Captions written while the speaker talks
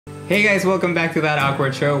Hey guys, welcome back to that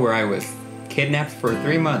awkward show where I was kidnapped for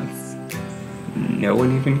 3 months. No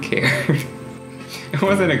one even cared. It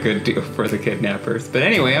wasn't a good deal for the kidnappers. But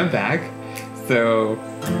anyway, I'm back. So,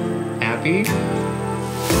 happy?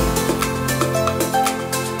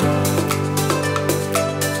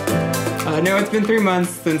 No, it's been 3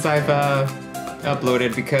 months since I've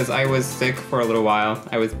uploaded because I was sick for a little while.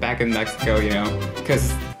 I was back in Mexico, you know,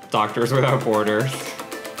 because Doctors Without Borders.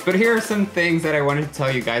 But here are some things that I wanted to tell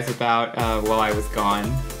you guys about while I was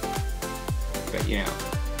gone. But you know,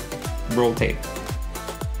 roll tape.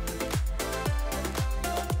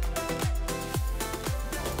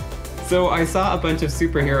 So I saw a bunch of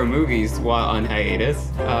superhero movies while on hiatus.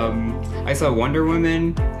 I saw Wonder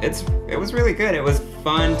Woman. It was really good. It was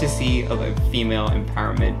fun to see a female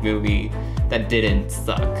empowerment movie that didn't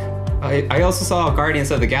suck. I also saw Guardians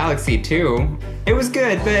of the Galaxy too. It was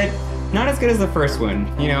good, but not as good as the first one,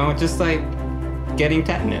 you know, just like getting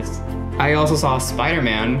tetanus. I also saw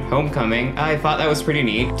Spider-Man Homecoming. I thought that was pretty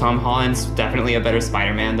neat. Tom Holland's definitely a better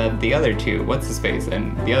Spider-Man than the other two. What's his face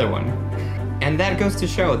and the other one? And that goes to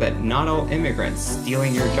show that not all immigrants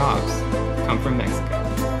stealing your jobs come from Mexico.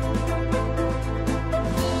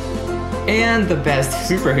 And the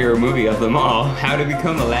best superhero movie of them all, How to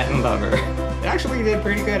Become a Latin Lover. It actually did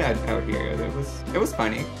pretty good out here. It was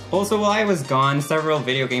funny. Also, while I was gone, several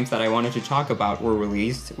video games that I wanted to talk about were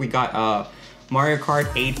released. We got Mario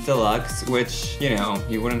Kart 8 Deluxe, which, you know,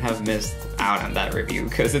 you wouldn't have missed out on that review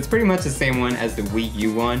because it's pretty much the same one as the Wii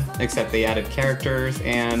U one, except they added characters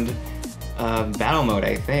and battle mode,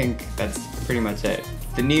 I think. That's pretty much it.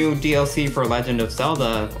 The new DLC for Legend of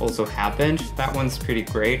Zelda also happened. That one's pretty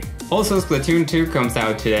great. Also, Splatoon 2 comes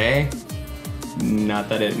out today. Not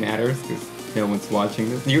that it matters, because no one's watching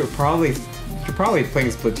this. You're probably playing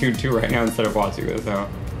Splatoon 2 right now instead of watching this, so.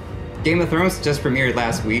 Game of Thrones just premiered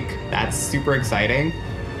last week. That's super exciting.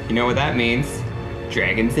 You know what that means?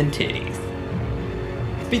 Dragons and titties.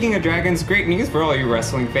 Speaking of dragons, great news for all you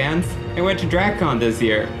wrestling fans. I went to DragCon this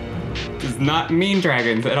year. Does not mean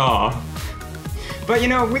dragons at all. But you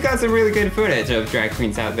know, we got some really good footage of drag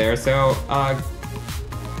queens out there, so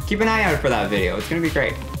keep an eye out for that video. It's gonna be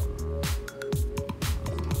great.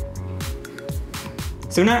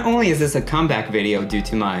 So not only is this a comeback video due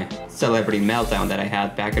to my celebrity meltdown that I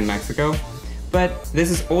had back in Mexico, but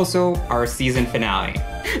this is also our season finale.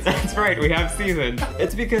 That's right, we have season.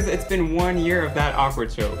 It's because it's been 1 year of that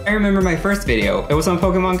awkward show. I remember my first video, it was on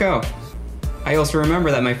Pokemon Go. I also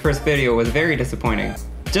remember that my first video was very disappointing,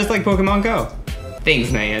 just like Pokemon Go. Thanks,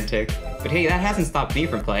 Niantic. But hey, that hasn't stopped me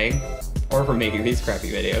from playing, or from making these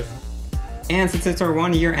crappy videos. And since it's our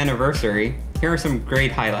 1 year anniversary, here are some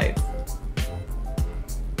great highlights.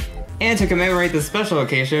 And to commemorate this special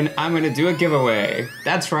occasion, I'm gonna do a giveaway.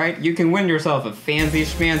 That's right, you can win yourself a fancy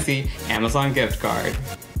schmancy Amazon gift card.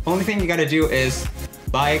 Only thing you gotta do is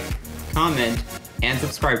like, comment, and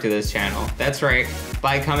subscribe to this channel. That's right,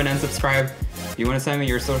 like, comment, and subscribe. If you want to send me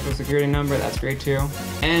your social security number, that's great too.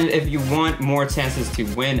 And if you want more chances to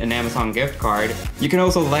win an Amazon gift card, you can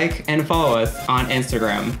also like and follow us on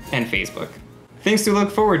Instagram and Facebook. Things to look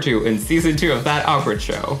forward to in season 2 of That Awkward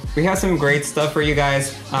Show. We have some great stuff for you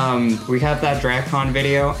guys. We have that DragCon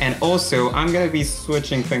video, and also I'm gonna be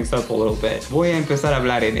switching things up a little bit. Voy a empezar a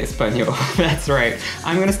hablar en español. That's right.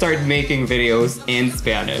 I'm gonna start making videos in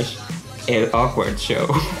Spanish. El Awkward Show.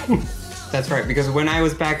 That's right, because when I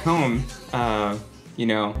was back home, you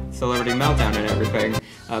know, celebrity meltdown and everything,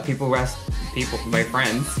 my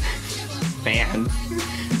friends, fans,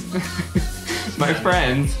 my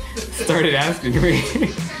friends started asking me,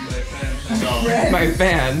 my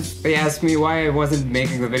fans, they asked me why I wasn't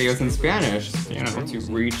making the videos in Spanish, you know, to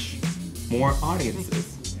reach more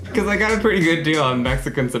audiences. Because I got a pretty good deal on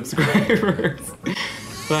Mexican subscribers.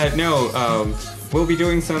 But no, we'll be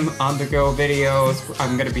doing some on-the-go videos.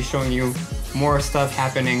 I'm gonna be showing you more stuff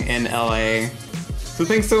happening in LA. So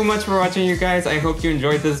thanks so much for watching, you guys. I hope you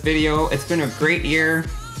enjoyed this video. It's been a great year.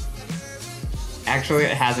 Actually,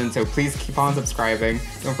 it hasn't, so please keep on subscribing.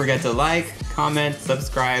 Don't forget to like, comment,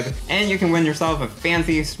 subscribe, and you can win yourself a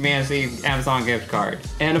fancy, schmancy Amazon gift card.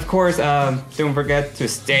 And of course, don't forget to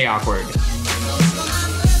stay awkward.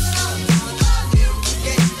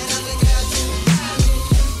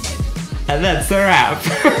 And that's a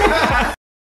wrap.